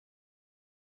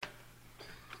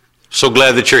So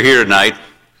glad that you're here tonight.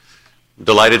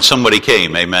 Delighted somebody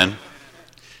came, amen.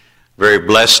 Very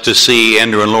blessed to see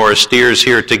Andrew and Laura Steers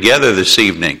here together this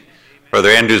evening. Brother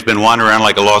Andrew's been wandering around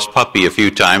like a lost puppy a few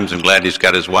times. I'm glad he's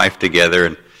got his wife together.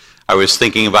 And I was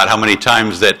thinking about how many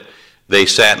times that they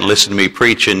sat and listened to me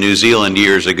preach in New Zealand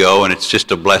years ago, and it's just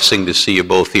a blessing to see you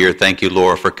both here. Thank you,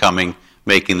 Laura, for coming,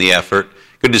 making the effort.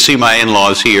 Good to see my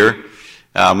in-laws here.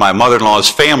 My mother-in-law's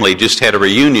family just had a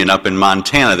reunion up in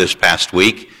Montana this past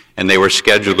week, and they were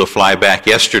scheduled to fly back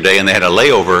yesterday, and they had a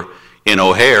layover in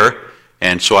O'Hare,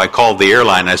 and so I called the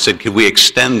airline. I said, could we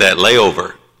extend that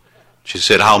layover? She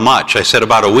said, how much? I said,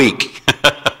 about a week.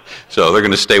 So they're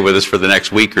going to stay with us for the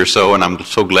next week or so, and I'm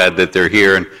so glad that they're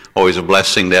here, and always a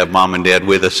blessing to have Mom and Dad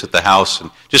with us at the house,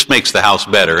 and just makes the house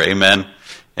better, amen,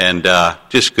 and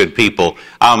just good people.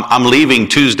 I'm leaving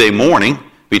Tuesday morning,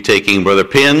 be taking Brother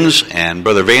Pins and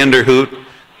Brother Vanderhoot,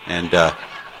 and,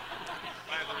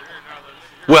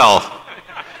 well,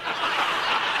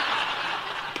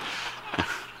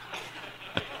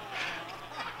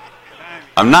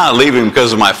 I'm not leaving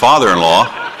because of my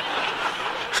father-in-law.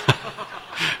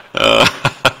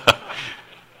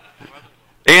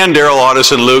 And Daryl,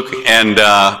 Otis, and Luke, and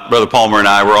Brother Palmer and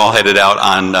I were all headed out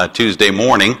on Tuesday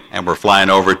morning, and we're flying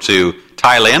over to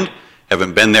Thailand.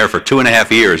 Haven't been there for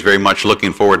 2.5 years. Very much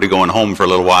looking forward to going home for a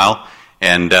little while.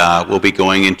 And we'll be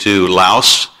going into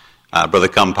Laos. Brother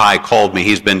Kampai called me.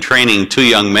 He's been training 2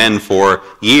 young men for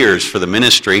years for the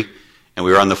ministry. And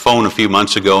we were on the phone a few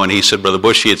months ago, and he said, Brother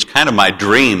Bushy, it's kind of my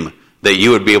dream that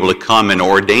you would be able to come and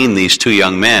ordain these 2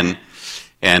 young men.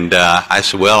 And I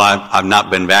said, well, I've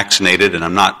not been vaccinated, and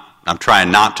I'm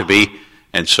trying not to be.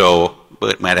 And so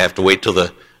I might have to wait till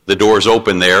the doors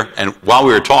open there. And while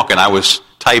we were talking, I was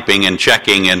typing and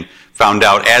checking, and found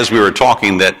out as we were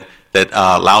talking that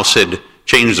Laos had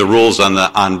changed the rules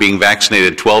on being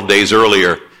vaccinated 12 days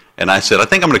earlier. And I said, I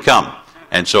think I'm going to come.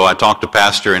 And so I talked to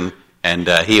Pastor, and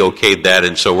he okayed that,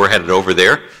 and so we're headed over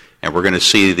there, and we're going to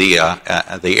see the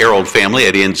Arold family,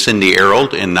 Eddie and Cindy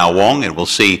Arold in Nawong, and we'll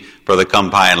see Brother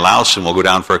Kampai in Laos, and we'll go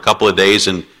down for a couple of days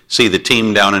and see the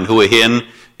team down in Hua Hin.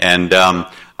 And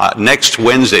next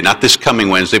Wednesday, not this coming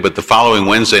Wednesday, but the following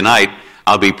Wednesday night,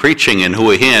 I'll be preaching in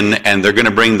Hua Hin, and they're going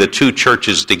to bring the 2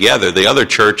 churches together, the other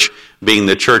church being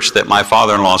the church that my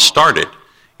father-in-law started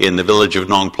in the village of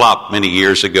Nong Plop many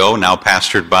years ago, now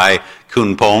pastored by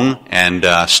Kun Pong and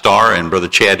Star and Brother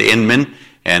Chad Inman,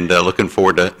 and looking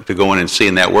forward to going and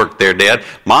seeing that work there, Dad.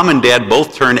 Mom and Dad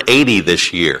both turned 80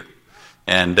 this year,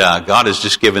 and God has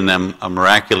just given them a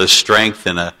miraculous strength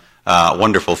and a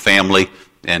wonderful family,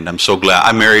 and I'm so glad.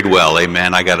 I married well,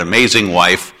 amen. I got an amazing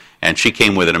wife, and she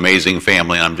came with an amazing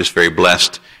family, and I'm just very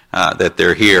blessed that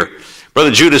they're here.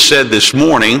 Brother Judah said this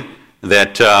morning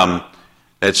that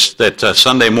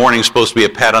Sunday morning is supposed to be a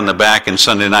pat on the back, and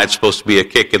Sunday night is supposed to be a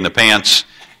kick in the pants.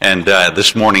 And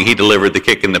this morning he delivered the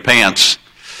kick in the pants.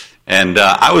 And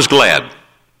I was glad,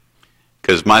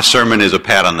 because my sermon is a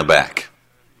pat on the back.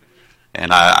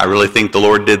 And I really think the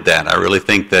Lord did that. I really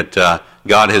think that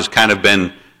God has kind of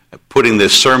been putting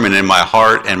this sermon in my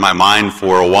heart and my mind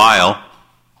for a while.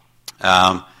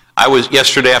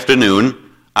 Yesterday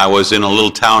afternoon, I was in a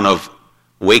little town of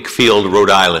Wakefield, Rhode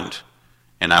Island.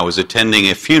 And I was attending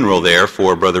a funeral there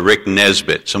for Brother Rick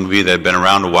Nesbitt. Some of you that have been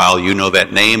around a while, you know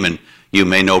that name, and you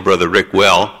may know Brother Rick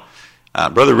well.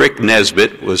 Brother Rick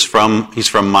Nesbitt he's from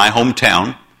my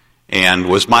hometown, and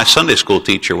was my Sunday school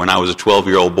teacher when I was a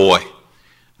 12-year-old boy.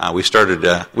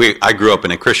 I grew up in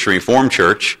a Christian Reformed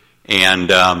church, and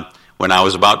when I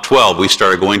was about 12, we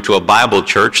started going to a Bible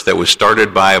church that was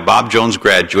started by a Bob Jones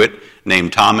graduate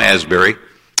named Tom Asbury,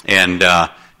 and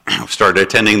started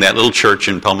attending that little church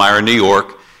in Palmyra, New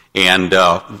York, and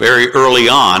very early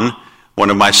on, one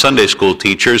of my Sunday school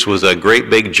teachers was a great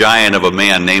big giant of a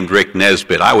man named Rick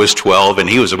Nesbitt. I was 12, and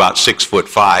he was about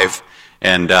 6'5",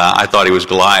 and I thought he was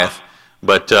Goliath.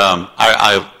 But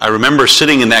I remember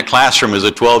sitting in that classroom as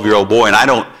a 12-year-old boy, and I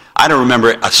don't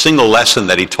remember a single lesson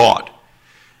that he taught.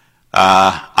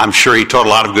 I'm sure he taught a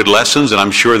lot of good lessons, and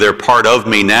I'm sure they're part of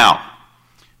me now.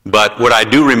 But what I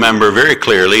do remember very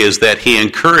clearly is that he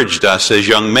encouraged us as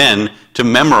young men to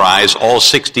memorize all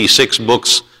 66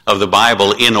 books of the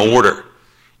Bible in order.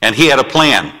 And he had a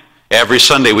plan. Every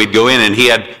Sunday we'd go in, and he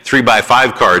had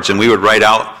 3x5 cards, and we would write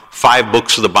out 5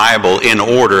 books of the Bible in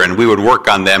order, and we would work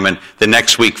on them, and the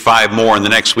next week 5 more, and the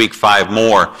next week 5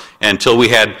 more, until we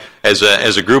had, as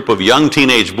a group of young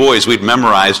teenage boys, we'd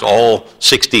memorized all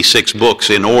 66 books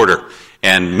in order.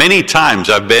 And many times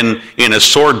I've been in a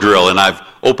sword drill, and I've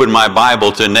opened my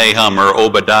Bible to Nahum or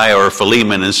Obadiah or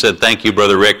Philemon and said, thank you,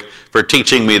 Brother Rick, for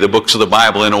teaching me the books of the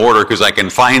Bible in order, because I can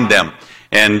find them.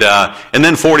 And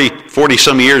then 40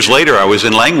 some years later, I was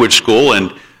in language school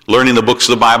and learning the books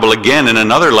of the Bible again in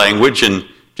another language and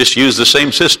just used the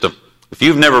same system. If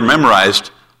you've never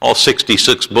memorized all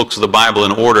 66 books of the Bible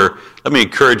in order, let me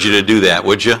encourage you to do that,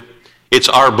 would you? It's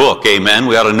our book, amen?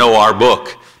 We ought to know our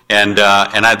book. And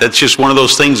that's just one of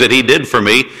those things that he did for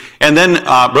me. And then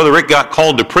Brother Rick got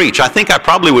called to preach. I think I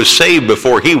probably was saved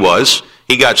before he was.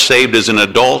 He got saved as an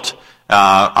adult.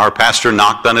 Our pastor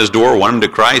knocked on his door, won him to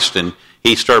Christ, and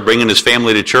he started bringing his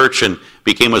family to church and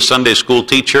became a Sunday school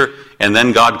teacher. And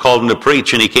then God called him to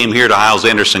preach, and he came here to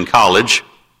Hyles-Anderson College.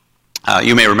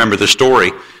 You may remember the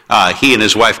story. He and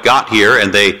his wife got here,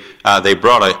 and they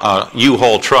brought a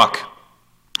U-Haul truck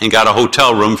and got a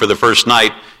hotel room for the first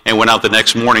night and went out the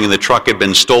next morning, and the truck had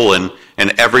been stolen,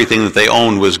 and everything that they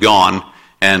owned was gone.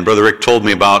 And Brother Rick told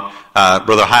me about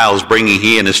Brother Hyles bringing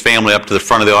he and his family up to the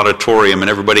front of the auditorium, and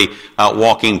everybody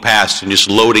walking past and just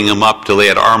loading them up till they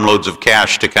had armloads of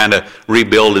cash to kind of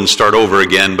rebuild and start over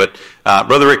again. But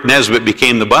Brother Rick Nesbitt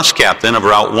became the bus captain of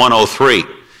Route 103.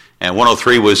 And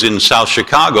 103 was in South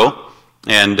Chicago.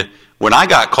 And when I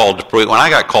got called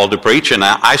to preach, and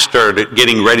I started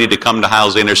getting ready to come to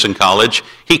Hyles-Anderson College,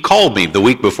 he called me the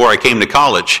week before I came to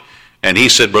college, and he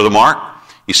said, Brother Mark,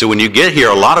 he said, when you get here,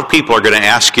 a lot of people are going to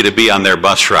ask you to be on their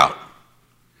bus route.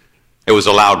 It was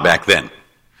allowed back then.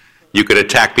 You could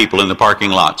attack people in the parking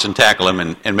lots and tackle them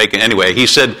and make it anyway. He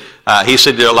said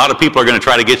a lot of people are going to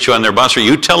try to get you on their bus route.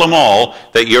 You tell them all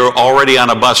that you're already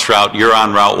on a bus route. You're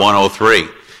on Route 103.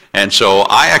 And so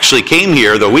I actually came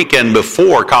here the weekend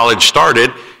before college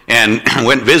started and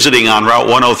went visiting on Route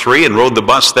 103 and rode the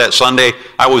bus that Sunday.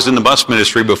 I was in the bus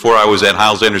ministry before I was at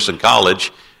Hyles-Anderson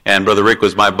College, and Brother Rick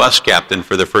was my bus captain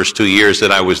for the first 2 years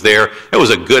that I was there. It was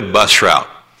a good bus route.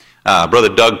 Brother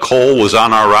Doug Cole was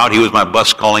on our route. He was my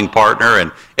bus calling partner,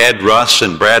 and Ed Russ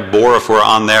and Brad Boriff were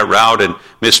on that route, and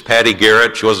Miss Patty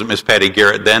Garrett. She wasn't Miss Patty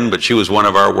Garrett then, but she was one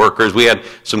of our workers. We had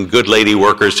some good lady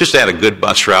workers, just had a good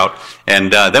bus route.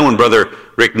 And then when Brother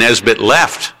Rick Nesbitt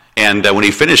left, and when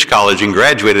he finished college and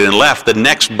graduated and left, the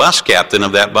next bus captain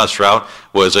of that bus route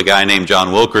was a guy named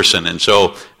John Wilkerson. And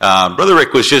so Brother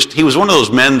Rick he was one of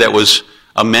those men that was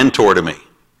a mentor to me.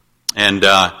 And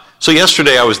so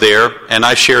yesterday I was there, and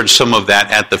I shared some of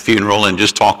that at the funeral and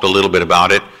just talked a little bit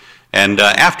about it. And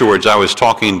afterwards I was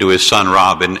talking to his son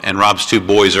Rob, and Rob's two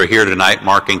boys are here tonight,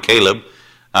 Mark and Caleb.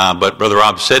 But Brother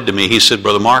Rob said to me, he said,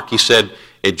 Brother Mark, he said,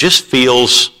 it just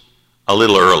feels a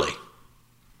little early.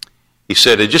 He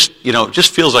said, it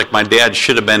just feels like my dad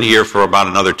should have been here for about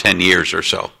another 10 years or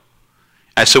so.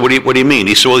 I said, what do you mean?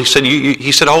 He said, well,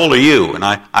 he said, how old are you? And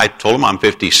I told him I'm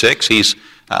 56. He's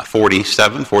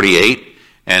 47, 48.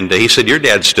 And he said, your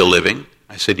dad's still living.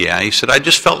 I said, yeah. He said, I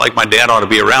just felt like my dad ought to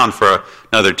be around for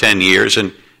another 10 years.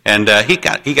 And he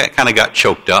kind of got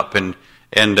choked up. And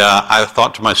I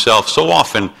thought to myself, so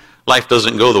often life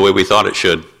doesn't go the way we thought it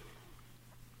should.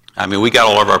 I mean, we got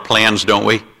all of our plans, don't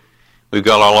we? We've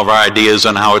got all of our ideas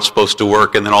on how it's supposed to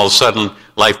work, and then all of a sudden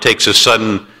life takes a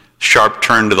sudden sharp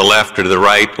turn to the left or to the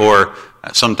right, or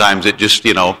sometimes it just,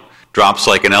 drops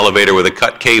like an elevator with a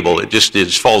cut cable. It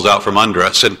just falls out from under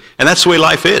us. And that's the way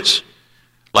life is.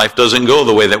 Life doesn't go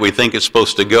the way that we think it's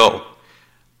supposed to go.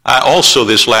 I also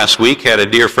this last week had a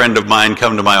dear friend of mine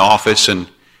come to my office, and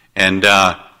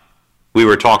we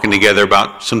were talking together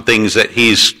about some things that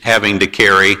he's having to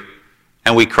carry,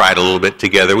 and we cried a little bit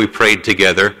together. We prayed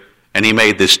together, and he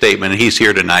made this statement, and he's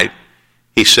here tonight.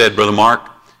 He said, Brother Mark,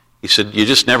 he said, you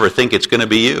just never think it's going to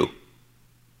be you.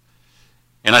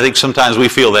 And I think sometimes we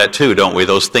feel that too, don't we?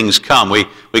 Those things come.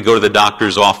 We go to the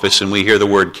doctor's office and we hear the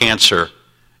word cancer,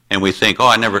 and we think, oh,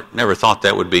 I never thought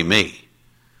that would be me.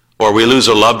 Or we lose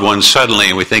a loved one suddenly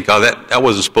and we think, oh, that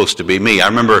wasn't supposed to be me. I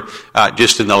remember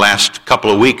just in the last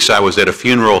couple of weeks I was at a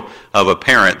funeral of a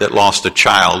parent that lost a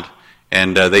child,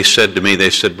 and they said to me,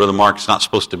 Brother Mark, it's not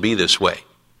supposed to be this way. It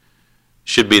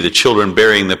should be the children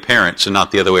burying the parents and not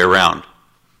the other way around.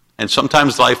 And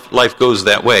sometimes life goes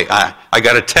that way. I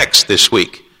got a text this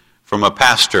week from a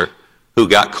pastor who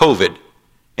got COVID,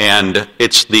 and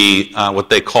it's the what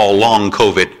they call long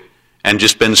COVID, and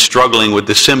just been struggling with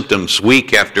the symptoms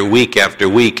week after week after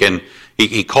week. And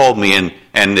he called me,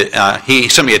 and he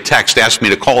sent me a text, asked me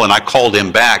to call, and I called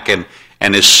him back. And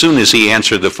as soon as he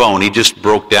answered the phone, he just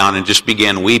broke down and just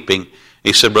began weeping.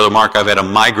 He said, Brother Mark, I've had a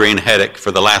migraine headache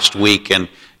for the last week, and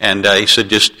he said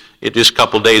just a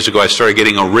couple days ago I started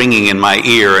getting a ringing in my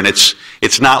ear, and it's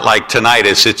not like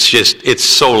tinnitus. It's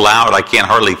so loud I can't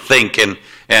hardly think.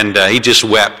 And he just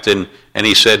wept, and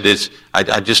he said,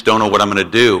 I just don't know what I'm going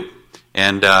to do.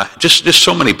 And just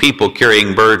so many people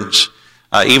carrying burdens.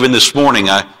 Even this morning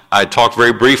I talked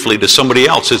very briefly to somebody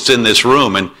else that's in this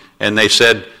room, and they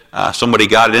said, somebody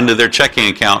got into their checking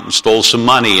account and stole some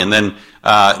money, and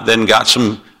then got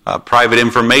some private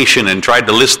information and tried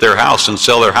to list their house and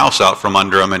sell their house out from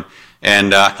under them.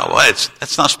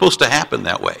 That's not supposed to happen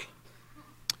that way.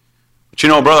 But you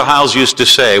know, Brother Hiles used to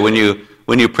say, when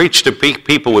you preach to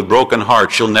people with broken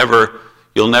hearts, you'll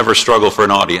never struggle for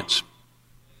an audience.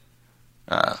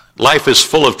 Life is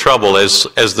full of trouble as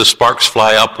the sparks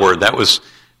fly upward. That was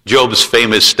Job's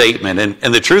famous statement.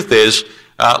 And the truth is,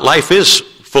 life is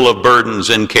full of burdens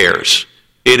and cares.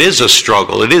 It is a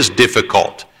struggle. It is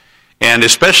difficult. And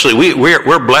especially,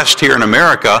 we're blessed here in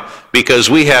America because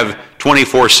we have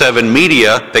 24/7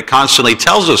 media that constantly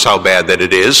tells us how bad that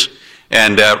it is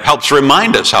and helps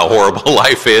remind us how horrible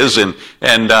life is, and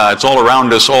it's all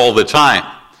around us all the time.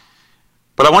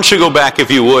 But I want you to go back, if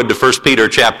you would, to 1 Peter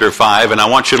chapter 5, and I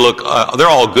want you to look, they're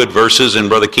all good verses, and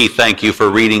Brother Keith, thank you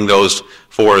for reading those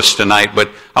for us tonight.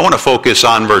 But I want to focus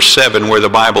on verse 7, where the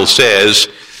Bible says,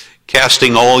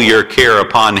 casting all your care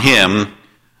upon him,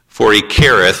 for he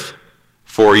careth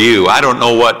for you. I don't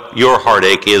know what your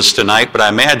heartache is tonight, but I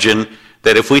imagine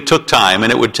that if we took time,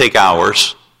 and it would take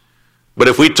hours, but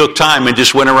if we took time and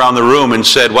just went around the room and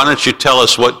said, why don't you tell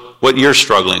us what you're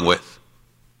struggling with?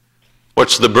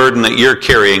 What's the burden that you're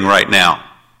carrying right now?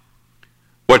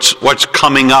 What's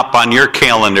coming up on your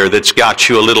calendar that's got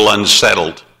you a little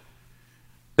unsettled?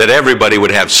 That everybody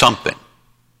would have something.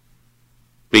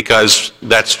 Because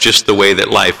that's just the way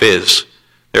that life is.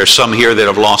 There are some here that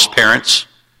have lost parents,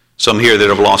 some here that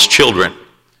have lost children.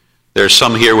 There's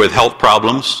some here with health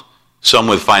problems, some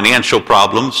with financial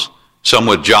problems, some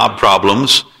with job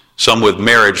problems, some with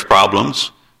marriage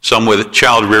problems, some with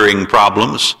child-rearing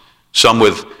problems, some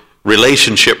with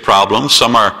relationship problems.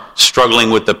 Some are struggling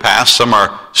with the past, some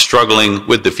are struggling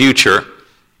with the future,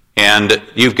 and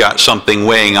you've got something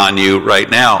weighing on you right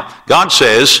now. God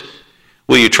says,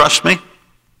 will you trust me?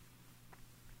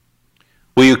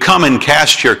 Will you come and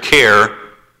cast your care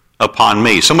upon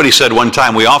me? Somebody said one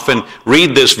time, we often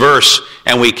read this verse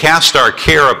and we cast our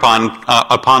care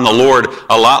upon the Lord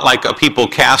a lot like people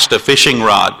cast a fishing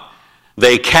rod.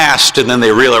 They cast and then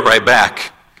they reel it right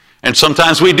back. And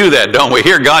sometimes we do that, don't we?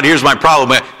 Here, God, here's my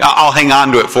problem. I'll hang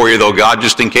on to it for you, though, God,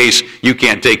 just in case you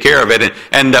can't take care of it.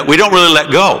 And we don't really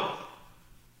let go.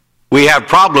 We have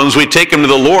problems, we take them to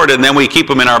the Lord, and then we keep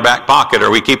them in our back pocket, or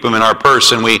we keep them in our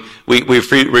purse, and we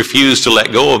refuse to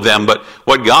let go of them. But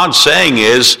what God's saying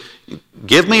is,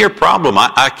 give me your problem.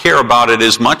 I care about it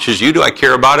as much as you do. I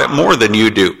care about it more than you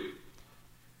do.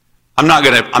 I'm not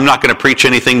going to preach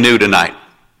anything new tonight.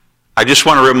 I just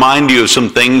want to remind you of some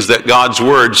things that God's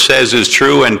Word says is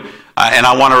true, and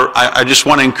I just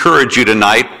want to encourage you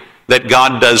tonight that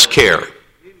God does care.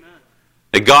 Amen.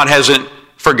 That God hasn't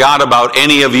forgot about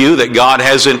any of you, that God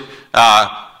hasn't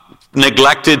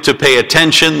neglected to pay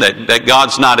attention, that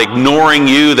God's not ignoring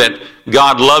you, that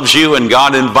God loves you and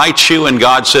God invites you and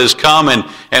God says, come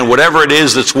and whatever it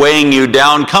is that's weighing you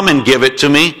down, come and give it to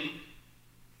me,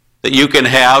 that you can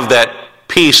have that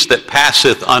peace that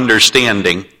passeth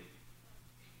understanding.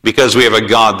 Because we have a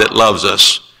God that loves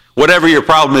us. Whatever your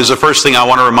problem is, the first thing I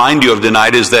want to remind you of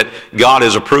tonight is that God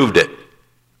has approved it.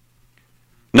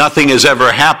 Nothing has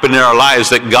ever happened in our lives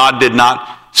that God did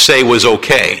not say was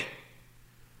okay.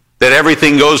 That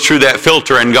everything goes through that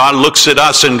filter and God looks at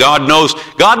us and God knows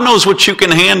what you can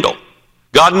handle.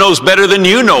 God knows better than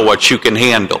you know what you can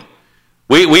handle.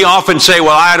 We often say,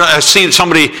 well, I see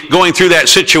somebody going through that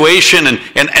situation and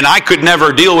I could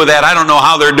never deal with that. I don't know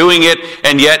how they're doing it.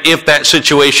 And yet, if that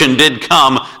situation did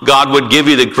come, God would give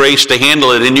you the grace to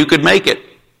handle it and you could make it.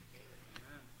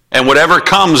 And whatever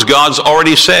comes, God's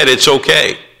already said it's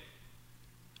okay.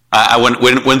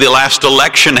 When the last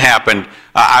election happened,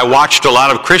 I watched a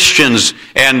lot of Christians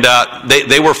and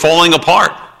they were falling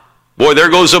apart. Boy, there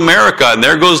goes America, and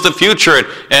there goes the future,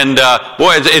 and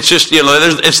boy, it's just,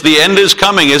 it's the end is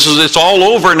coming. It's all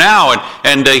over now,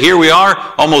 and here we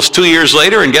are, almost 2 years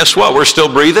later, and guess what? We're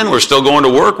still breathing, we're still going to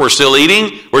work, we're still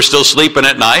eating, we're still sleeping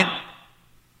at night.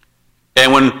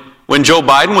 And when Joe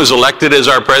Biden was elected as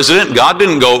our president, God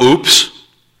didn't go, oops.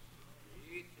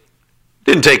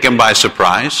 Didn't take him by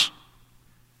surprise.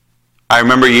 I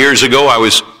remember years ago, I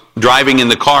was driving in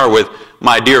the car with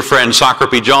my dear friend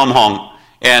Sakrapi Jomhong.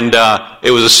 And it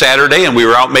was a Saturday, and we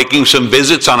were out making some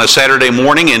visits on a Saturday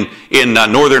morning in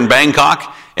northern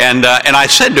Bangkok. And I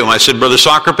said to him, I said, Brother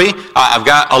Sakrapi, I've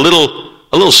got a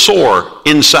little sore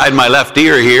inside my left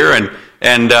ear here, and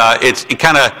it's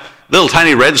kind of little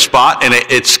tiny red spot, and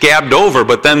it scabbed over.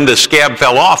 But then the scab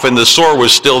fell off, and the sore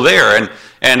was still there,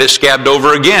 and it scabbed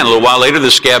over again. A little while later,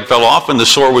 the scab fell off, and the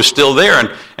sore was still there,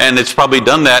 and it's probably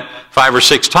done that 5 or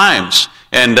 6 times.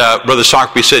 And Brother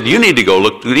Sakrapi said, you need to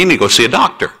go see a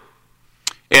doctor.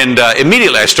 And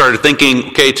immediately I started thinking,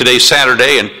 okay, today's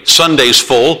Saturday and Sunday's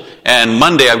full, and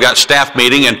Monday I've got staff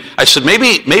meeting, and I said,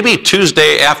 maybe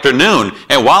Tuesday afternoon.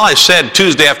 And while I said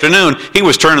Tuesday afternoon, he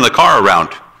was turning the car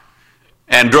around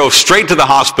and drove straight to the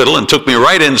hospital and took me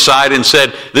right inside and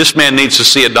said, this man needs to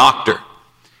see a doctor.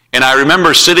 And I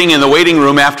remember sitting in the waiting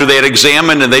room after they had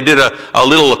examined, and they did a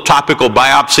little topical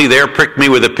biopsy there, pricked me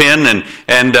with a pin,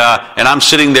 and I'm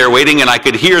sitting there waiting, and I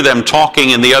could hear them talking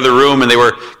in the other room, and they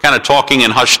were kind of talking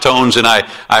in hushed tones, and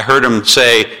I heard them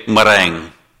say, marang.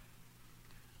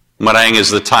 Marang is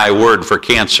the Thai word for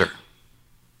cancer.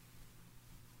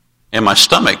 And my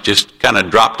stomach just kind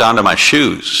of dropped onto my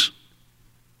shoes.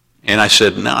 And I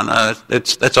said, no,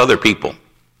 that's other people,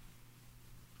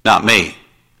 not me.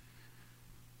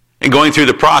 And going through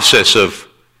the process of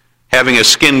having a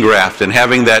skin graft and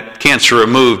having that cancer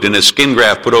removed and a skin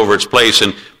graft put over its place.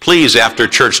 And please, after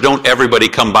church, don't everybody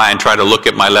come by and try to look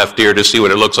at my left ear to see what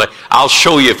it looks like. I'll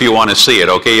show you if you want to see it,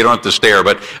 okay? You don't have to stare.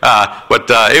 But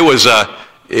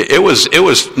it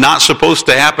was not supposed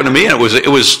to happen to me. And it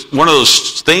was one of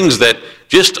those things that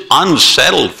just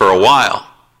unsettled for a while.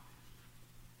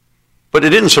 But it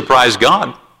didn't surprise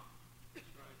God.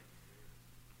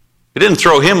 It didn't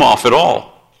throw him off at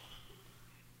all.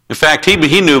 In fact,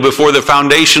 he knew before the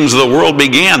foundations of the world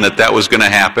began that was going to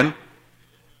happen.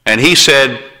 And he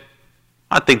said,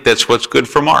 I think that's what's good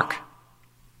for Mark.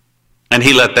 And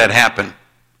he let that happen.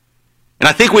 And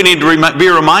I think we need to be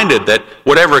reminded that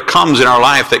whatever comes in our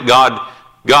life, that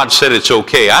God said it's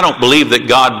okay. I don't believe that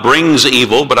God brings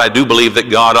evil, but I do believe that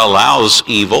God allows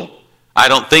evil. I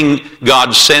don't think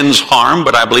God sends harm,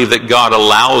 but I believe that God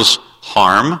allows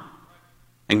harm.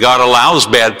 And God allows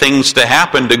bad things to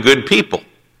happen to good people.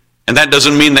 And that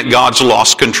doesn't mean that God's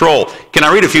lost control. Can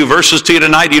I read a few verses to you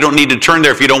tonight? You don't need to turn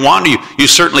there if you don't want to. You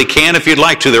certainly can if you'd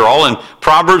like to. They're all in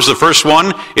Proverbs. The first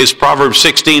one is Proverbs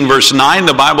 16, verse 9.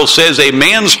 The Bible says, a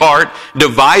man's heart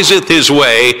deviseth his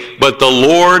way, but the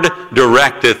Lord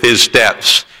directeth his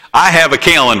steps. I have a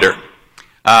calendar.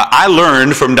 I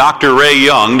learned from Dr. Ray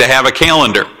Young to have a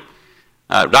calendar.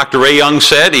 Dr. Ray Young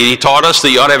said, he taught us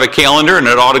that you ought to have a calendar and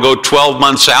it ought to go 12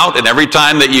 months out, and every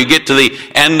time that you get to the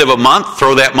end of a month,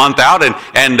 throw that month out, and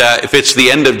if it's the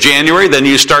end of January, then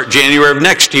you start January of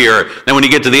next year. Then when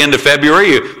you get to the end of February,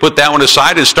 you put that one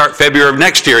aside and start February of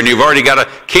next year, and you've already got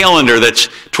a calendar that's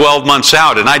 12 months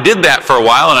out. And I did that for a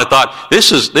while, and I thought,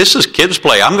 this is kids'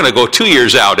 play. I'm going to go 2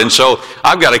 years out. And so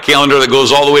I've got a calendar that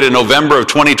goes all the way to November of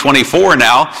 2024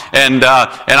 now, and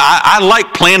I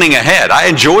like planning ahead. I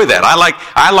enjoy that.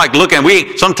 I like looking.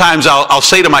 Sometimes I'll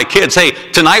say to my kids, hey,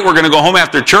 tonight we're going to go home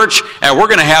after church and we're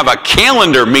going to have a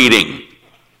calendar meeting.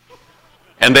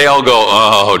 And they all go,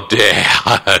 oh,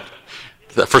 Dad.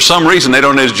 For some reason, they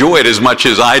don't enjoy it as much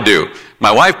as I do.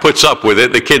 My wife puts up with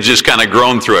it. The kids just kind of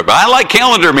groan through it. But I like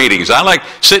calendar meetings. I like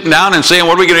sitting down and saying,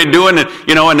 what are we going to do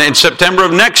in September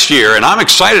of next year? And I'm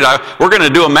excited. We're going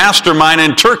to do a mastermind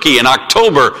in Turkey in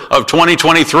October of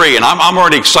 2023. And I'm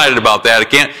already excited about that. I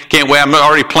can't wait. I'm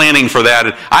already planning for that.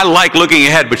 And I like looking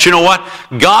ahead. But you know what?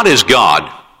 God is God.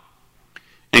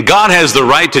 And God has the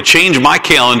right to change my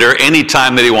calendar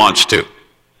anytime that he wants to.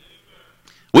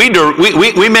 We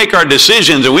make our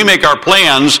decisions and we make our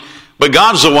plans, but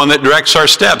God's the one that directs our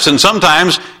steps. And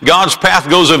sometimes God's path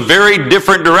goes a very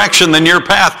different direction than your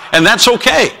path. And that's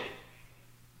okay.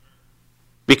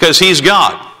 Because he's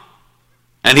God.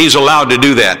 And he's allowed to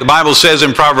do that. The Bible says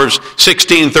in Proverbs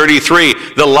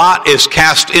 16:33, the lot is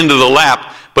cast into the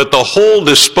lap, but the whole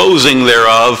disposing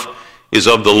thereof is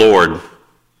of the Lord.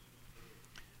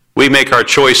 We make our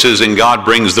choices and God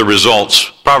brings the results.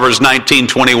 Proverbs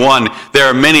 19:21, there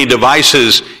are many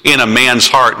devices in a man's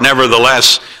heart.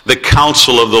 Nevertheless, the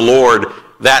counsel of the Lord,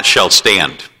 that shall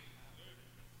stand.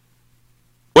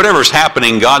 Whatever's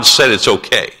happening, God said it's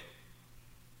okay.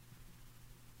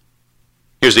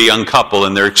 Here's a young couple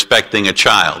and they're expecting a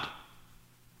child.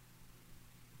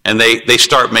 And they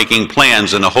start making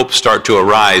plans and the hopes start to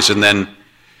arise, and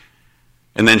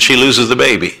then she loses the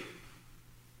baby.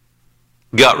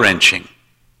 Gut-wrenching,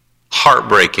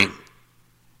 heartbreaking,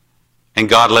 and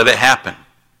God let it happen.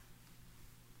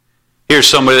 Here's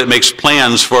somebody that makes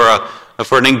plans for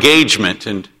an engagement,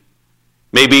 and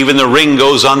maybe even the ring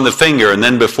goes on the finger, and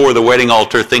then before the wedding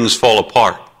altar, things fall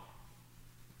apart.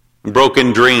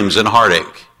 Broken dreams and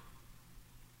heartache.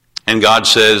 And God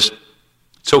says,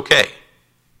 it's okay.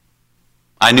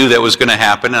 I knew that was going to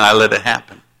happen, and I let it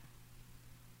happen.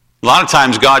 A lot of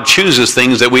times God chooses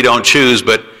things that we don't choose,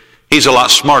 but he's a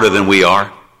lot smarter than we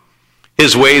are.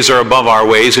 His ways are above our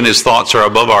ways, and his thoughts are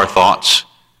above our thoughts.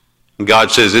 And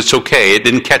God says, it's okay. It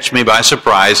didn't catch me by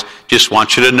surprise. Just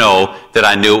want you to know that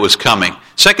I knew it was coming.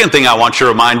 Second thing I want to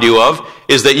remind you of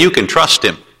is that you can trust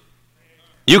him.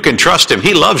 You can trust him.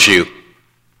 He loves you.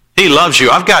 He loves you.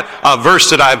 I've got a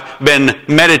verse that I've been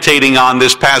meditating on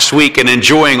this past week and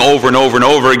enjoying over and over and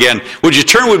over again. Would you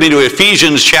turn with me to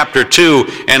Ephesians chapter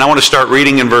 2, and I want to start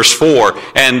reading in verse 4.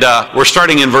 And we're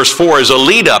starting in verse 4 as a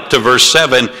lead up to verse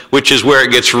 7, which is where it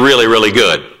gets really, really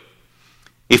good.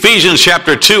 Ephesians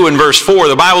chapter 2 and verse 4,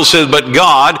 the Bible says, "But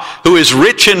God, who is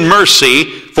rich in mercy,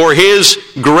 for his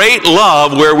great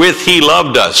love wherewith he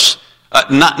loved us."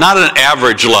 Not an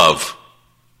average love.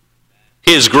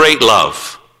 His great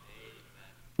love.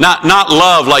 Not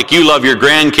love like you love your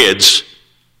grandkids,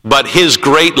 but his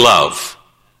great love.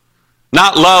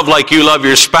 Not love like you love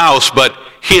your spouse, but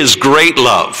his great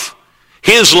love.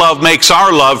 His love makes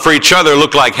our love for each other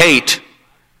look like hate.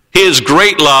 His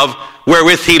great love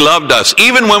wherewith he loved us,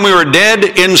 even when we were dead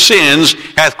in sins,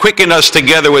 hath quickened us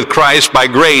together with Christ. By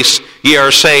grace ye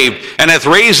are saved, and hath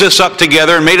raised us up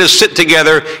together and made us sit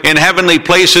together in heavenly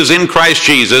places in Christ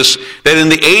Jesus, that in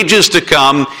the ages to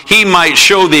come he might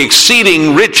show the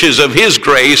exceeding riches of his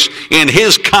grace in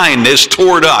his kindness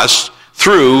toward us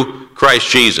through Christ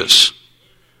Jesus.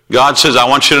 God says, I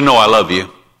want you to know I love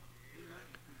you.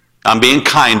 I'm being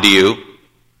kind to you.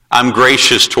 I'm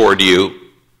gracious toward you.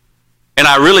 And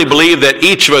I really believe that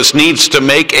each of us needs to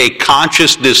make a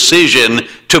conscious decision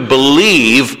to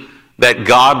believe that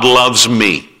God loves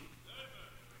me.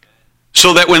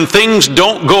 So that when things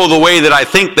don't go the way that I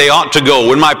think they ought to go,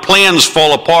 when my plans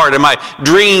fall apart and my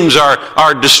dreams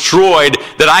are destroyed,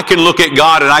 that I can look at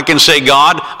God and I can say,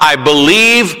 God, I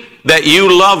believe that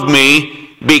you love me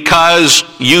because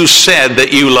you said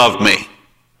that you love me.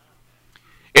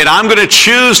 And I'm going to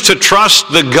choose to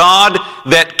trust the God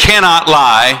that cannot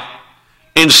lie,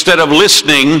 instead of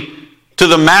listening to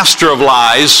the master of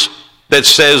lies that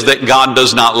says that God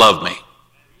does not love me.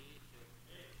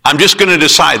 I'm just going to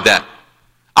decide that.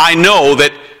 I know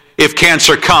that if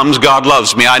cancer comes, God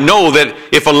loves me. I know that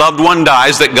if a loved one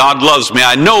dies, that God loves me.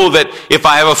 I know that if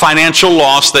I have a financial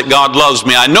loss, that God loves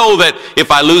me. I know that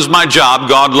if I lose my job,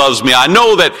 God loves me. I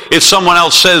know that if someone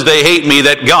else says they hate me,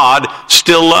 that God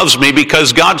still loves me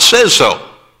because God says so.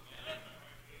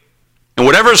 And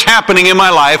whatever's happening in my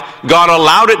life, God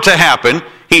allowed it to happen.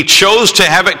 He chose to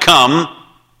have it come,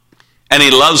 and he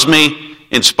loves me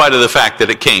in spite of the fact that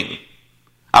it came.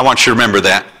 I want you to remember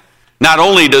that. Not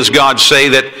only does God say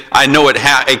that I know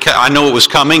it was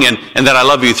coming and that I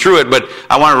love you through it, but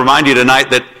I want to remind you tonight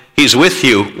that he's with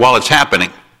you while it's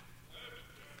happening.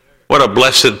 What a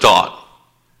blessed thought.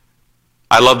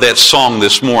 I love that song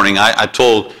this morning. I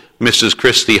told Mrs.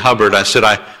 Christy Hubbard, I said,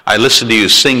 I listened to you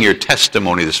sing your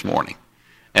testimony this morning.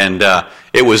 And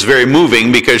it was very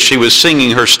moving because she was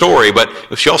singing her story, but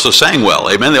she also sang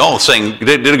well. Amen. They all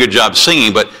did a good job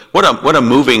singing, but what a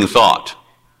moving thought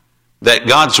that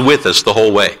God's with us the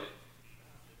whole way.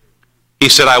 He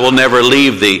said, I will never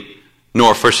leave thee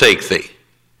nor forsake thee.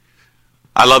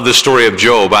 I love the story of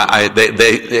Job.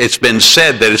 It's been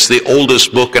said that it's the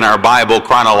oldest book in our Bible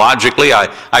chronologically.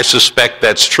 I suspect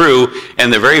that's true.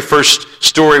 And the very first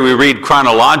story we read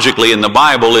chronologically in the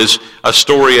Bible is a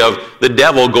story of the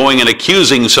devil going and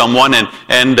accusing someone.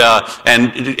 And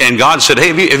God said,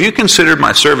 hey, have you considered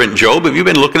my servant Job? Have you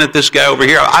been looking at this guy over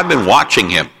here? I've been watching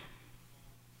him.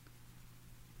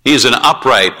 He's an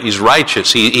upright. He's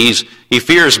righteous. He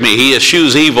fears me. He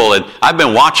eschews evil, and I've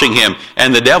been watching him.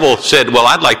 And the devil said, "Well,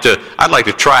 I'd like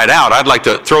to try it out. I'd like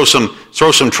to throw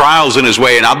some trials in his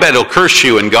way, and I bet he'll curse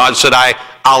you." And God said, "I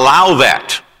allow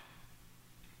that.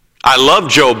 I love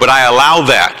Job, but I allow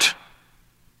that."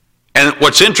 And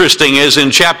what's interesting is in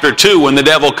chapter 2, when the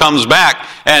devil comes back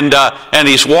and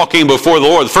he's walking before the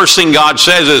Lord, the first thing God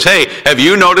says is, "Hey, have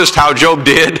you noticed how Job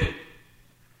did?"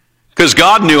 Because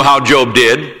God knew how Job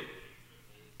did.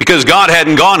 Because God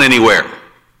hadn't gone anywhere.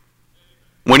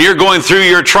 When you're going through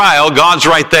your trial, God's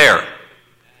right there.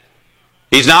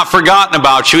 He's not forgotten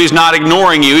about you. He's not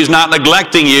ignoring you. He's not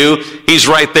neglecting you. He's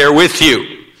right there with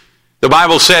you. The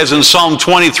Bible says in Psalm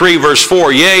 23, verse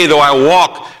 4, "Yea, though I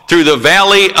walk through the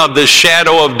valley of the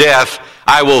shadow of death,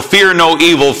 I will fear no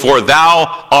evil, for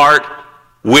thou art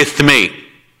with me."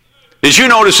 Did you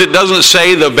notice it doesn't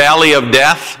say the valley of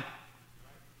death?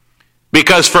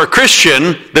 Because for a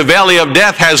Christian, the valley of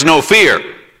death has no fear.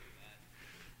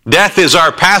 Death is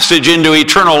our passage into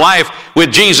eternal life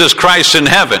with Jesus Christ in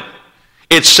heaven.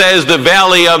 It says the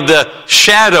valley of the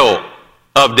shadow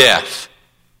of death.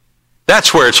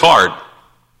 That's where it's hard.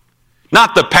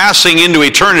 Not the passing into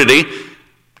eternity.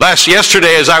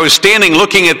 Yesterday, as I was standing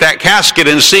looking at that casket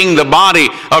and seeing the body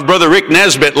of Brother Rick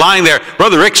Nesbitt lying there,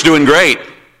 Brother Rick's doing great.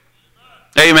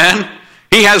 Amen.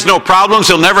 He has no problems.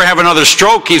 He'll never have another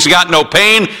stroke. He's got no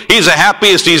pain. He's the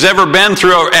happiest he's ever been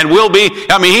through and will be.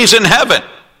 I mean, he's in heaven.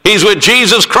 He's with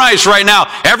Jesus Christ right now.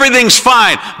 Everything's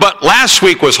fine. But last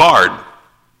week was hard.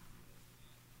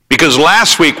 Because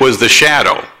last week was the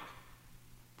shadow.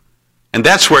 And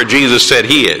that's where Jesus said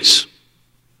he is.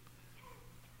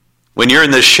 When you're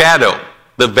in the shadow,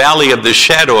 the valley of the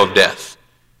shadow of death,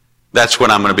 that's when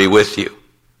I'm going to be with you.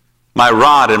 My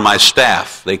rod and my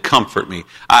staff, they comfort me.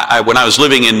 When I was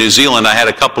living in New Zealand, I had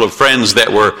a couple of friends that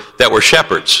were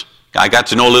shepherds. I got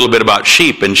to know a little bit about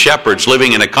sheep and shepherds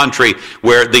living in a country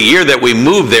where the year that we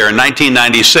moved there in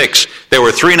 1996, there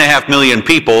were 3.5 million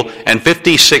people and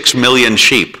 56 million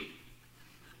sheep.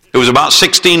 It was about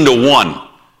 16-1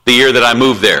 the year that I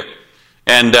moved there.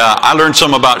 And I learned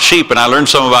some about sheep and I learned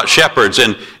some about shepherds.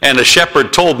 And a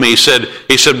shepherd told me, he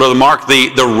said, Brother Mark,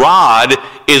 the rod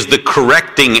is the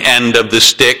correcting end of the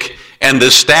stick and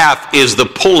the staff is the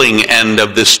pulling end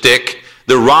of the stick.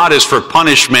 The rod is for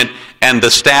punishment and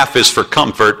the staff is for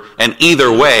comfort. And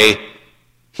either way,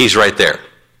 he's right there.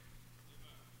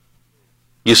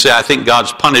 You say, I think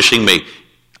God's punishing me.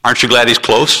 Aren't you glad he's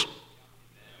close?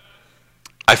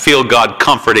 I feel God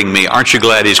comforting me. Aren't you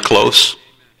glad he's close?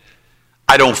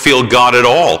 I don't feel God at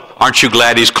all. Aren't you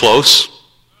glad he's close?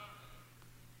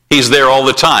 He's there all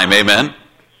the time. Amen.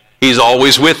 He's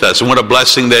always with us. And what a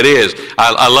blessing that is.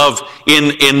 I love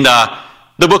in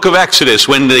the book of Exodus,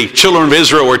 when the children of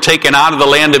Israel were taken out of the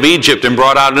land of Egypt and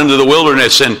brought out into the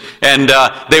wilderness, and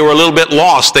they were a little bit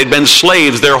lost. They'd been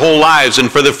slaves their whole lives,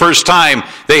 and for the first time,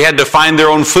 they had to find their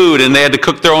own food, and they had to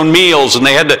cook their own meals, and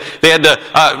they had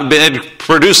to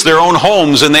produce their own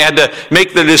homes, and they had to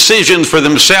make the decisions for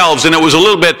themselves, and it was a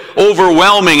little bit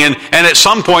overwhelming. And at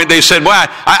some point, they said, "Well,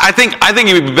 I think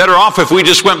it'd be better off if we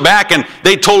just went back and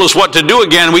they told us what to do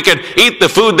again. We could eat the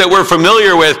food that we're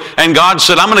familiar with." And God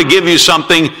said, "I'm going to give you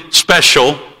something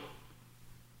special.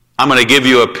 I'm going to give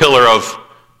you a pillar of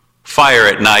fire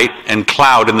at night and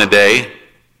cloud in the day,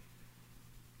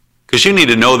 because you need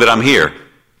to know that I'm here.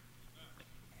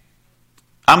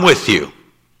 I'm with you.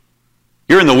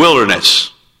 You're in the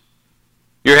wilderness.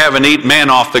 You're having to eat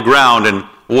manna off the ground and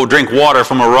we'll drink water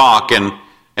from a rock and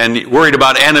worried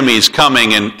about enemies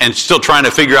coming and still trying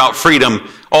to figure out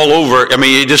freedom all over. I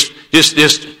mean, you just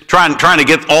trying to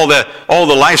get all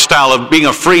the lifestyle of being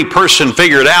a free person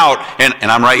figured out, and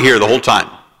I'm right here the whole time."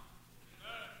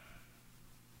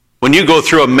 When you go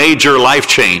through a major life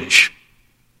change,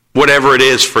 whatever it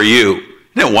is for you,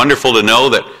 isn't it wonderful to know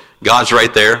that God's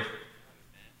right there?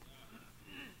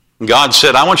 God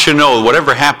said, "I want you to know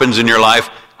whatever happens in your life,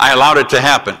 I allowed it to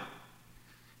happen.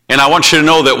 And I want you to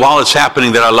know that while it's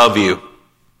happening that I love you.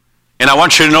 And I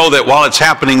want you to know that while it's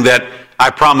happening that I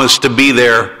promise to be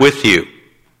there with you.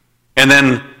 And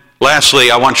then lastly,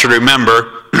 I want you to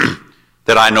remember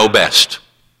that I know best.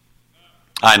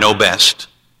 I know best."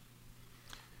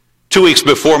 2 weeks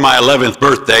before my 11th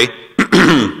birthday,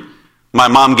 my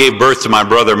mom gave birth to my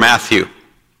brother Matthew.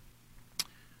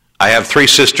 I have 3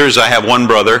 sisters. I have 1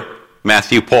 brother,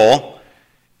 Matthew Paul.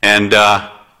 And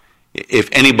if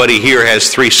anybody here has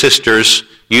 3 sisters,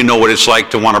 you know what it's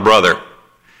like to want a brother.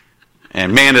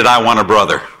 And man, did I want a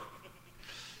brother.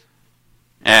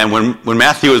 And when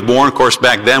Matthew was born, of course,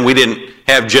 back then, we didn't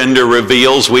have gender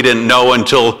reveals. We didn't know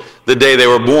until the day they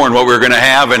were born what we were going to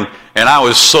have. And I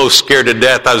was so scared to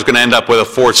death I was going to end up with a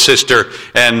 4th sister.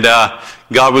 And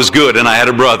God was good, and I had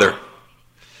a brother.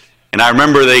 And I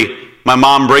remember my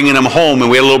mom bringing him home, and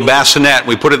we had a little bassinet.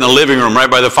 We put it in the living room right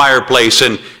by the fireplace.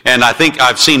 And I think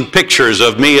I've seen pictures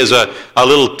of me as a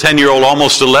little 10-year-old,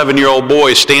 almost 11-year-old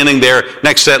boy standing there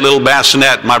next to that little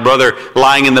bassinet. My brother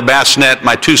lying in the bassinet.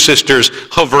 My 2 sisters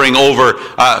hovering over,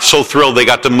 so thrilled they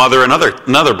got to mother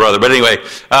another brother. But anyway,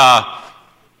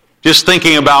 just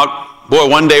thinking about, boy,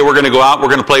 one day we're going to go out. We're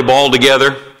going to play ball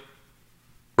together.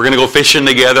 We're going to go fishing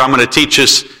together. I'm going to teach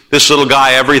this little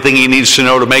guy everything he needs to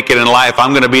know to make it in life.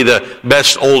 I'm going to be the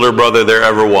best older brother there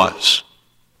ever was.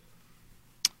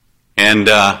 And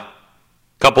a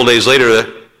couple days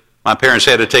later, my parents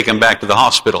had to take him back to the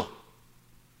hospital.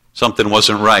 Something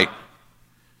wasn't right.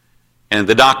 And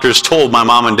the doctors told my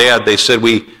mom and dad, they said,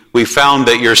 we found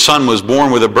that your son was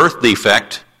born with a birth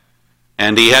defect,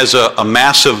 and he has a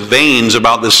massive veins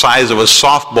about the size of a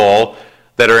softball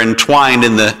that are entwined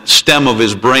in the stem of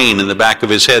his brain in the back of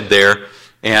his head there.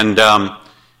 And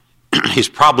he's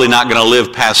probably not going to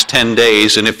live past 10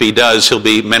 days, and if he does, he'll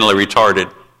be mentally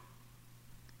retarded.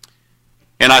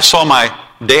 And I saw my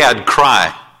dad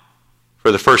cry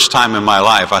for the first time in my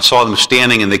life. I saw them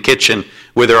standing in the kitchen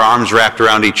with their arms wrapped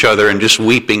around each other and just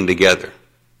weeping together.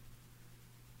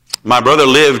 My brother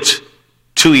lived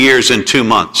 2 years and 2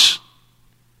 months.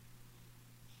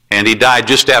 And he died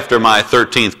just after my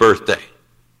 13th birthday.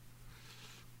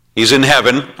 He's in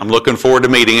heaven. I'm looking forward to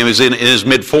meeting him. He's in his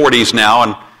mid-40s now.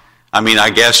 And I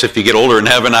guess if you get older in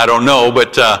heaven, I don't know.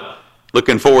 But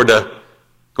looking forward to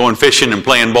going fishing and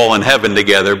playing ball in heaven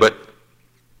together. But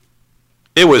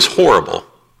it was horrible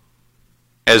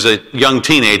as a young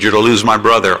teenager to lose my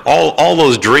brother. All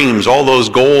those dreams, all those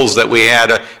goals that we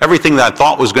had, everything that I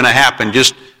thought was going to happen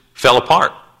just fell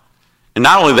apart. And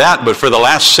not only that, but for the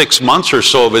last 6 months or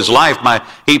so of his life,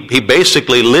 he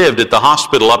basically lived at the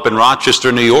hospital up in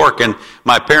Rochester, New York, and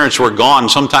my parents were gone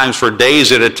sometimes for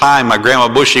days at a time. My grandma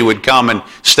Bushy would come and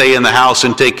stay in the house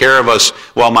and take care of us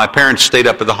while my parents stayed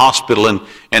up at the hospital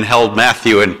and held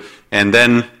Matthew. And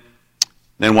then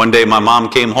one day my mom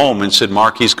came home and said,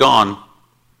 "Mark, he's gone."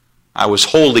 I was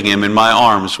holding him in my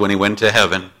arms when he went to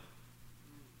heaven.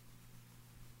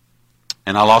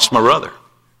 And I lost my brother.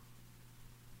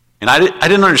 And I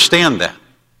didn't understand that.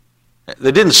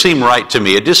 That didn't seem right to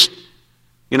me. It just,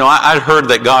 I'd heard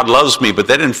that God loves me, but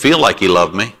that didn't feel like he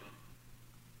loved me.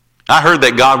 I heard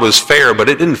that God was fair, but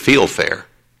it didn't feel fair.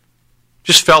 It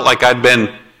just felt like I'd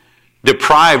been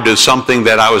deprived of something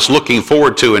that I was looking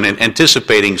forward to and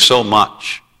anticipating so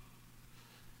much.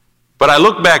 But I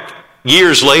look back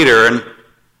years later and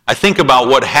I think about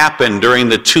what happened during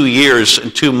the 2 years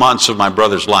and 2 months of my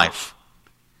brother's life.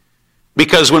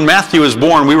 Because when Matthew was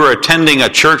born, we were attending a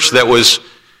church that was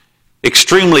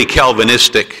extremely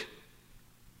Calvinistic.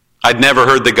 I'd never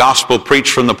heard the gospel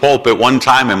preached from the pulpit one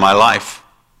time in my life.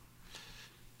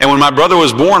 And when my brother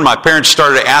was born, my parents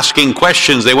started asking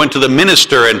questions. They went to the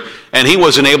minister, and he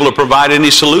wasn't able to provide any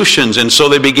solutions. And so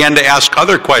they began to ask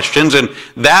other questions, and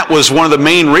that was one of the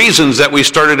main reasons that we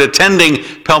started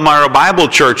attending Palmyra Bible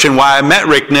Church, and why I met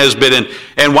Rick Nesbitt,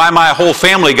 and why my whole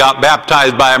family got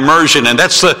baptized by immersion. And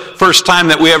that's the first time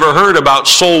that we ever heard about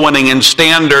soul winning and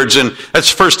standards, and that's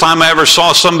the first time I ever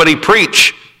saw somebody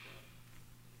preach.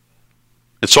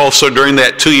 It's also during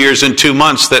that 2 years and 2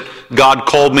 months that God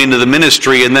called me into the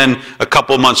ministry, and then a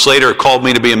couple of months later called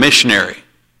me to be a missionary.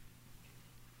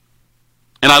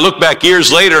 And I look back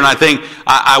years later and I think,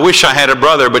 I wish I had a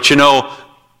brother, but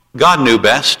God knew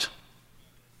best.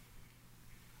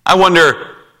 I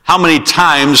wonder how many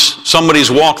times somebody's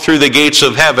walked through the gates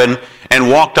of heaven and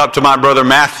walked up to my brother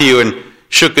Matthew and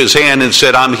shook his hand and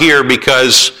said, "I'm here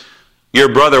because your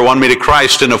brother won me to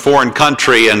Christ in a foreign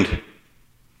country, and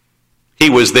he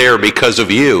was there because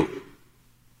of you."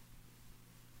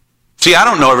 See, I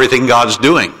don't know everything God's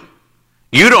doing.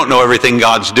 You don't know everything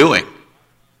God's doing.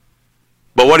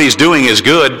 But what he's doing is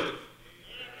good.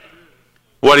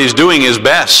 What he's doing is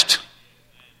best.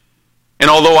 And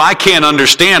although I can't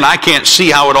understand, I can't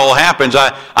see how it all happens,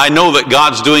 I know that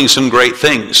God's doing some great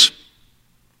things.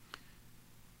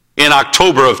 In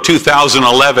October of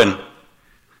 2011,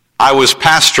 I was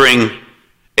pastoring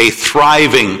a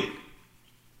thriving,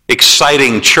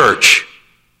 exciting church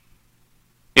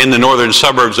in the northern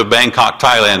suburbs of Bangkok,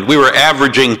 Thailand. We were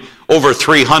averaging over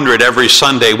 300 every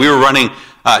Sunday. We were running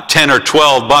 10 or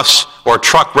 12 bus or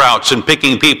truck routes and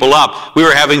picking people up. We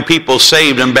were having people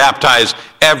saved and baptized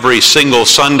every single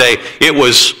Sunday. It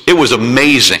was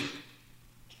amazing.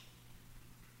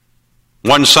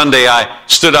 One Sunday I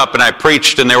stood up and I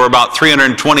preached, and there were about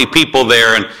 320 people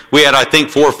there, and we had, I think,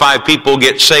 4 or 5 people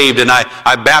get saved, and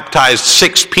I baptized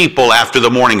 6 people after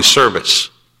the morning service.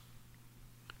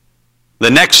 The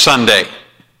next Sunday,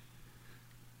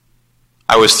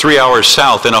 I was 3 hours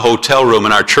south in a hotel room,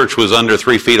 and our church was under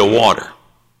 3 feet of water.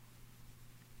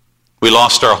 We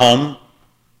lost our home.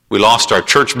 We lost our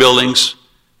church buildings.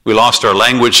 We lost our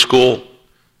language school.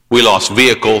 We lost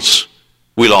vehicles.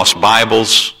 We lost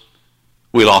Bibles.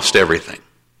 We lost everything.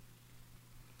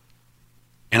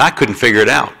 And I couldn't figure it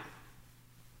out.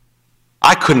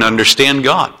 I couldn't understand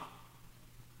God.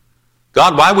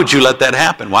 God, why would you let that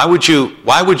happen? Why would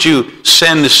you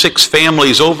send 6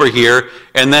 families over here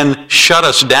and then shut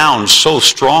us down so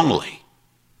strongly?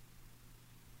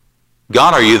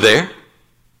 God, are you there?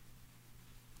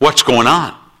 What's going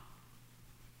on?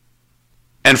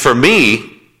 And for me,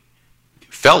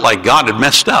 it felt like God had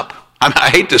messed up. I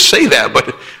hate to say that,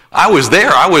 but I was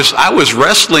there. I was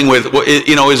wrestling with,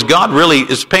 is God really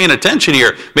paying attention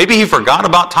here? Maybe he forgot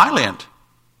about Thailand.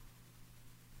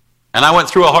 And I went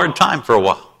through a hard time for a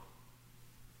while.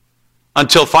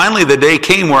 Until finally the day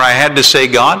came where I had to say,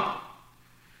 God,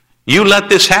 you let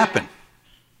this happen.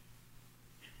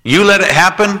 You let it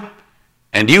happen,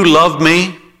 and you love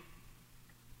me,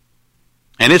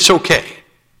 and it's okay,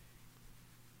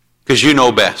 because you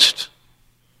know best.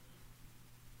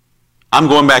 I'm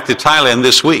going back to Thailand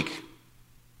this week.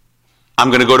 I'm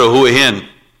going to go to Hua Hin.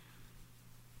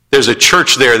 There's a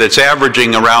church there that's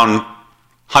averaging around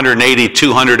 180,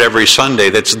 200 every Sunday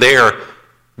that's there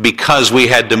because we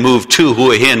had to move to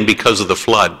Hua Hin because of the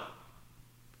flood.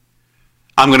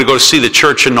 I'm going to go see the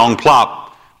church in Nong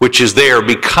Plop, which is there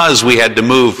because we had to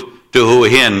move to Hua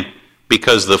Hin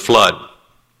because of the flood.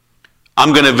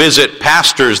 I'm going to visit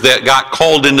pastors that got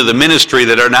called into the ministry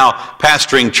that are now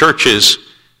pastoring churches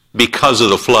because of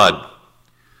the flood.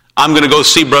 I'm going to go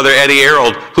see Brother Eddie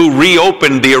Errold, who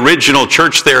reopened the original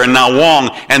church there in Na Wong,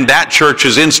 and that church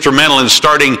is instrumental in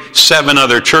starting 7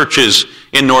 other churches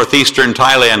in northeastern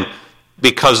Thailand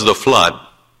because of the flood.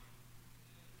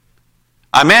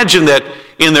 I imagine that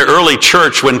in the early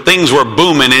church, when things were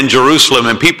booming in Jerusalem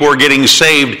and people were getting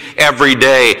saved every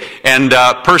day and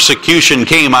persecution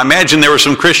came, I imagine there were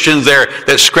some Christians there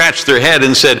that scratched their head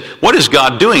and said, what is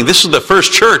God doing? This is the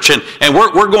first church and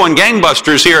we're going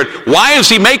gangbusters here. Why is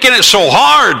He making it so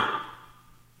hard?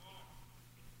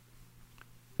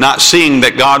 Not seeing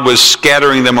that God was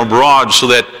scattering them abroad so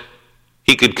that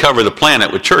He could cover the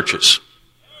planet with churches.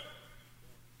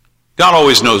 God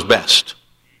always knows best.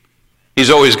 He's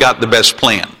always got the best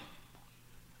plan.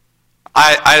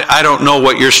 I don't know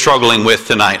what you're struggling with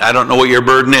tonight. I don't know what your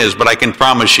burden is, but I can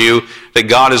promise you that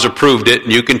God has approved it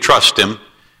and you can trust Him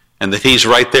and that He's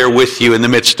right there with you in the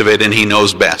midst of it and He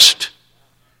knows best.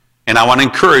 And I want to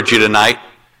encourage you tonight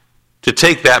to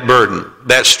take that burden,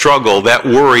 that struggle, that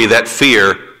worry, that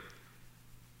fear,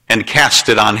 and cast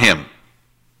it on Him.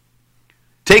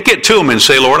 Take it to Him and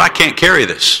say, Lord, I can't carry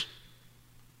this.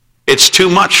 It's too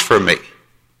much for me.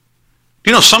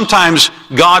 You know, sometimes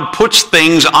God puts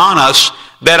things on us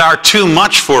that are too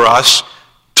much for us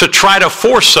to try to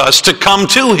force us to come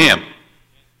to Him.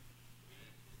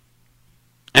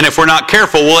 And if we're not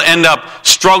careful, we'll end up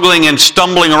struggling and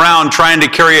stumbling around trying to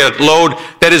carry a load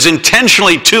that is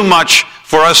intentionally too much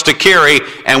for us to carry,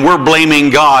 and we're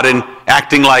blaming God and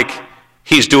acting like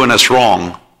He's doing us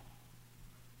wrong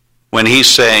when He's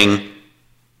saying,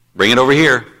 bring it over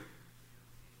here.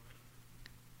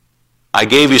 I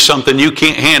gave you something you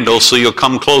can't handle, so you'll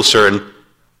come closer and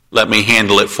let me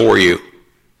handle it for you.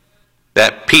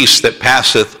 That peace that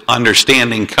passeth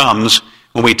understanding comes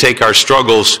when we take our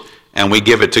struggles and we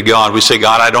give it to God. We say,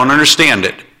 God, I don't understand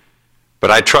it, but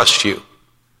I trust you.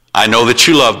 I know that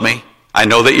you love me. I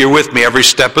know that you're with me every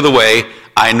step of the way.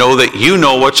 I know that you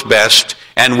know what's best,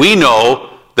 and we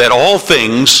know that all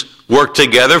things work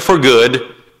together for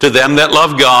good to them that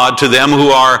love God, to them who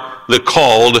are the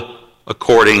called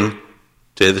according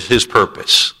to His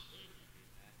purpose.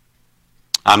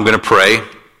 I'm going to pray,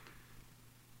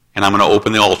 and I'm going to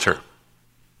open the altar.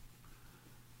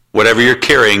 Whatever you're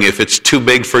carrying, if it's too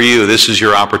big for you, this is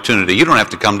your opportunity. You don't have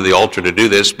to come to the altar to do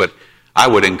this, but I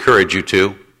would encourage you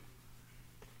to.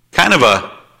 Kind of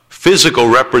a physical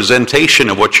representation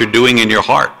of what you're doing in your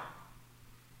heart.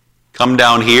 Come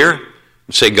down here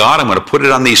and say, God, I'm going to put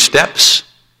it on these steps,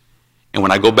 and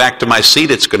when I go back to my seat,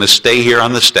 it's going to stay here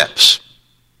on the steps.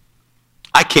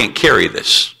 I can't carry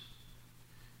this.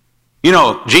 You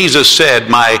know, Jesus said,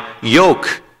 my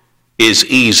yoke is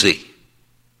easy.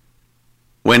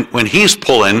 When He's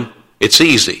pulling, it's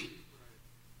easy.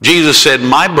 Jesus said,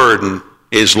 my burden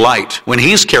is light. When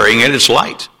He's carrying it, it's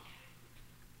light.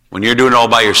 When you're doing it all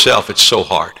by yourself, it's so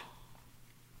hard.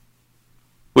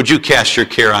 Would you cast your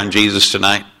care on Jesus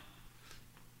tonight?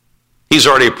 He's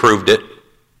already approved it.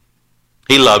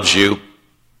 He loves you.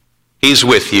 He's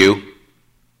with you.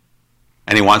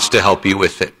 And He wants to help you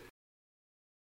with it.